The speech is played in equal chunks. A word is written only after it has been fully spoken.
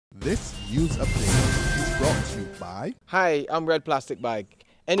This news update is brought to you by... Hi, I'm Red Plastic Bag.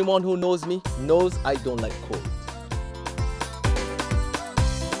 Anyone who knows me knows I don't like cold.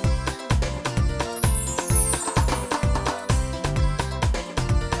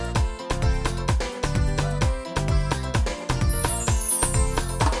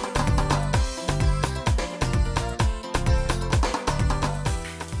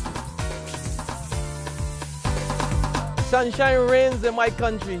 Sunshine reigns in my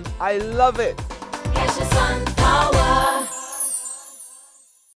country. I love it. Catch the sun power.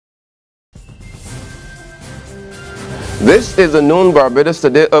 This is a Noon Barbados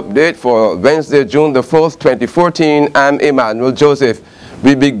Today update for Wednesday, June the 4th, 2014. I'm Emmanuel Joseph.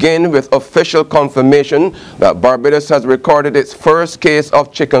 We begin with official confirmation that Barbados has recorded its first case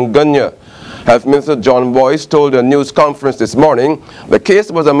of chikungunya. Health Minister John Boyce told a news conference this morning the case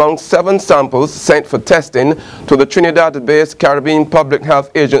was among 7 samples sent for testing to the Trinidad-based Caribbean Public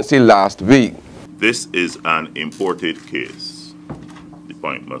Health Agency last week. This is an imported case. The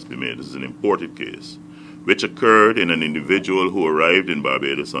point must be made. This is an imported case, which occurred in an individual who arrived in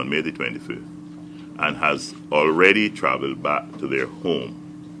Barbados on May the 25th and has already traveled back to their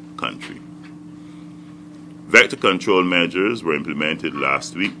home country. Vector control measures were implemented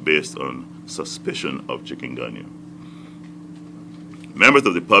last week based on suspicion of chikungunya. Members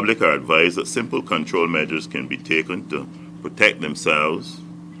of the public are advised that simple control measures can be taken to protect themselves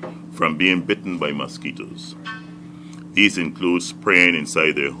from being bitten by mosquitoes. These include spraying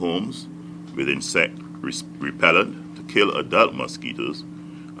inside their homes with insect repellent to kill adult mosquitoes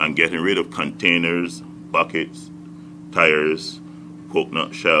and getting rid of containers, buckets, tires,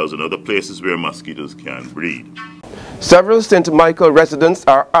 coconut shells, and other places where mosquitoes can breed. Several St. Michael residents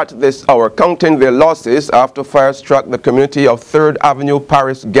are at this hour counting their losses after fire struck the community of 3rd Avenue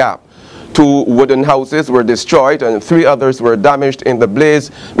Paris Gap. 2 wooden houses were destroyed and 3 others were damaged in the blaze,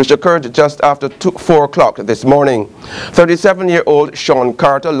 which occurred just after 4 o'clock this morning. 37-year-old Sean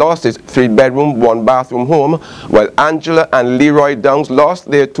Carter lost his 3-bedroom, 1-bathroom home, while Angela and Leroy Downs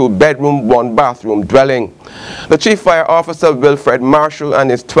lost their 2-bedroom, 1-bathroom dwelling. The Chief Fire Officer Wilfred Marshall and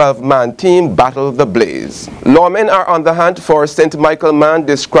his 12-man team battled the blaze. Lawmen are on the hunt for a St. Michael man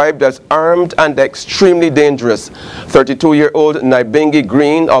described as armed and extremely dangerous. 32-year-old Nibingi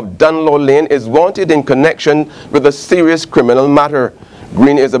Green of Dunlow Lane is wanted in connection with a serious criminal matter.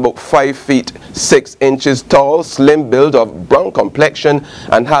 Green is about 5 feet 6 inches tall, slim build, of brown complexion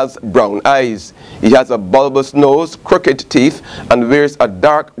and has brown eyes. He has a bulbous nose, crooked teeth and wears a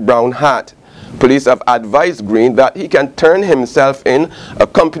dark brown hat. Police have advised Green that he can turn himself in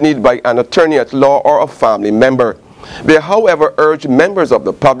accompanied by an attorney at law or a family member. They, however, urge members of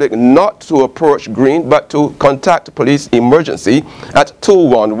the public not to approach Green but to contact police emergency at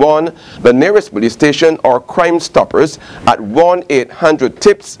 211, the nearest police station, or Crime Stoppers at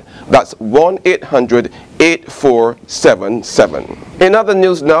 1-800-TIPS. That's 1-800-8477. In other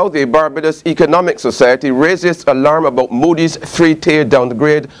news now, the Barbados Economic Society raises alarm about Moody's 3-tier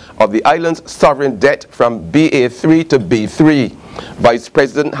downgrade of the island's sovereign debt from BA3 to B3. Vice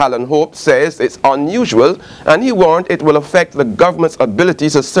President Alan Hope says it's unusual, and he warned it will affect the government's ability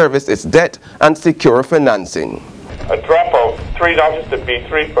to service its debt and secure financing. A drop of $3 to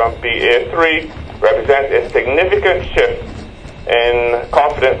B3 from BA3 represents a significant shift in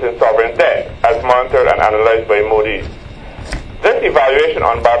confidence in sovereign debt, as monitored and analyzed by Moody's. This evaluation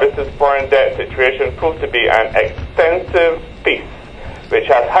on Barbados' foreign debt situation proved to be an extensive piece, which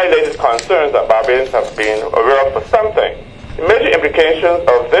has highlighted concerns that Barbadians have been aware of for some time. The major implications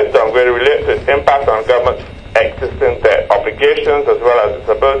of this downgrade relate to its impact on government's existing debt obligations, as well as its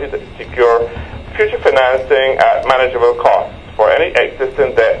ability to secure future financing at manageable costs for any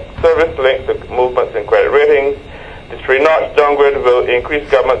existing debt service linked to movements in credit ratings. The 3-notch downgrade will increase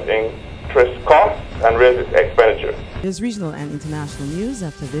government's interest costs and raise its expenditure. There's regional and international news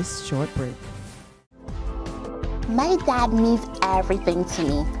after this short break. My dad means everything to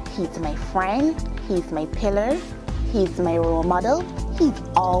me. He's my friend, he's my pillar, he's my role model, he's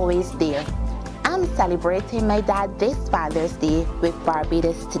always there. I'm celebrating my dad this Father's Day with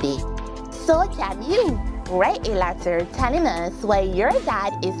Barbados Today. So can you? Write a letter telling us why your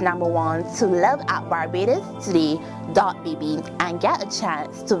dad is #1 to love@barbadostoday.bb and get a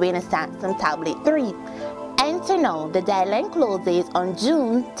chance to win a Samsung Tablet 3. Enter now. The deadline closes on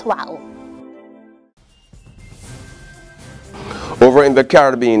June 12. Over in the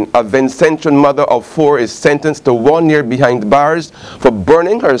Caribbean, a Vincentian mother of 4 is sentenced to 1 year behind bars for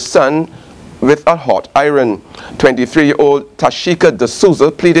burning her son with a hot iron. 23-year-old Tashika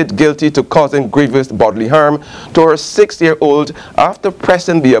D'Souza pleaded guilty to causing grievous bodily harm to her 6-year-old after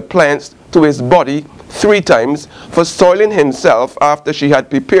pressing the appliance to his body 3 times for soiling himself after she had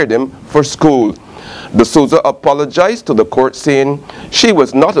prepared him for school. D'Souza apologized to the court, saying she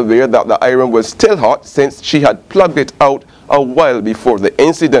was not aware that the iron was still hot since she had plugged it out a while before the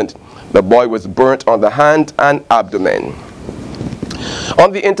incident. The boy was burnt on the hand and abdomen.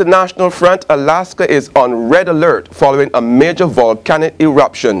 On the international front, Alaska is on red alert following a major volcanic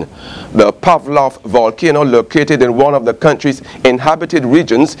eruption. The Pavlov volcano, located in one of the country's inhabited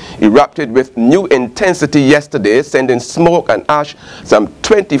regions, erupted with new intensity yesterday, sending smoke and ash some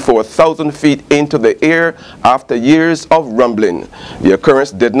 24,000 feet into the air after years of rumbling. The occurrence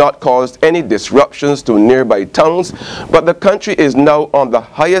did not cause any disruptions to nearby towns, but the country is now on the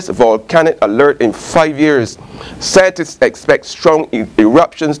highest volcanic alert in 5 years. Scientists expect strong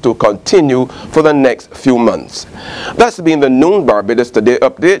eruptions to continue for the next few months. That's been the noon Barbados Today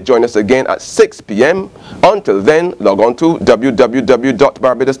update. Join us again at 6 p.m. Until then, log on to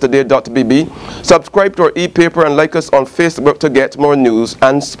www.barbadostoday.bb, subscribe to our e-paper and like us on Facebook to get more news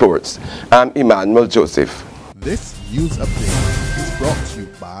and sports. I'm Emmanuel Joseph. This news update is brought to you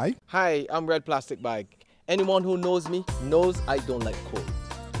by... Hi, I'm Red Plastic Bag. Anyone who knows me knows I don't like cold.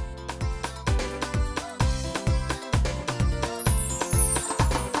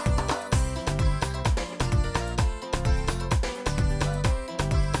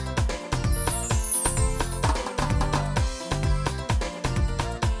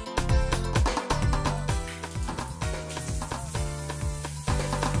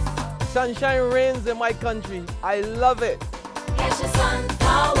 Sunshine reigns in my country. I love it. Catch the sun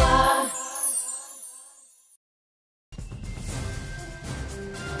power.